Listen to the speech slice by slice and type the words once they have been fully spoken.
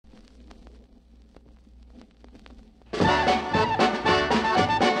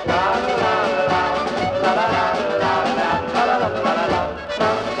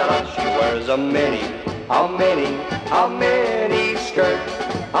a mini, a mini, a mini skirt,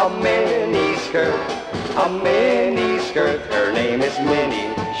 a mini skirt, a mini skirt. Her name is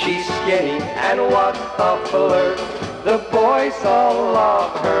Minnie, she's skinny, and what a flirt. The boys all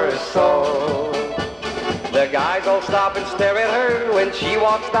love her so. The guys all stop and stare at her when she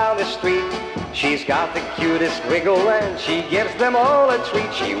walks down the street. She's got the cutest wiggle and she gives them all a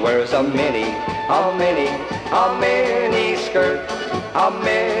treat. She wears a mini, a mini, a mini skirt, a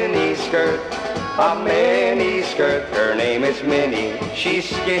mini skirt, a mini skirt. Her name is Minnie, she's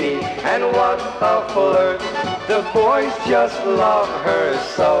skinny, and what a flirt. The boys just love her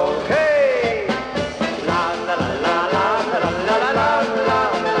so. Hey! La la la la la la la la la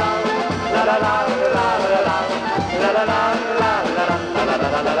la la la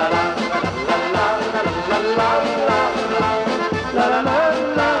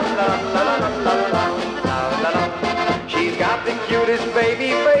She's got the cutest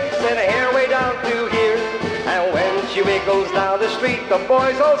baby face and hair way down to here. And when she wiggles down the street, the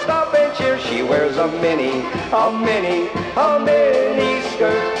boys all stop and cheer. She wears a mini, a mini, a mini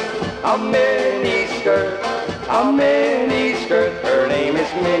skirt, a mini skirt, a mini skirt. Her name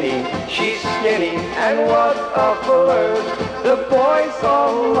is Minnie, she's skinny, and what a flirt. The boys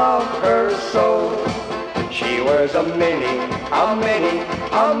all love her so. She wears a mini, a mini,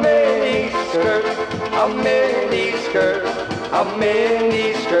 a mini skirt, a mini skirt, a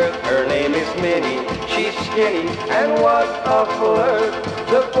mini skirt. Her name is Minnie, she's skinny, and what a flirt.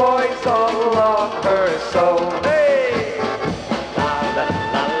 The boys all love her so. Hey! La la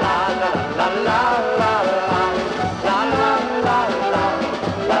la la la la la la la la la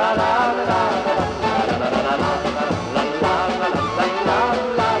la la la la.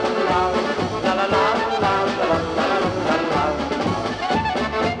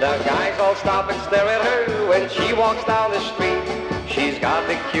 The guys all stop and stare at her when she walks down the street. She's got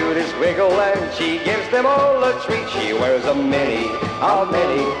the cutest wiggle and she gives them all a treat. She wears a mini, a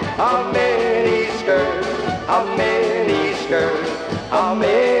mini, a mini skirt, a mini skirt, a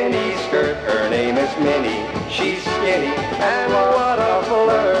mini skirt. Her name is Minnie, she's skinny, and what a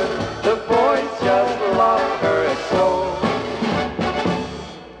flirt.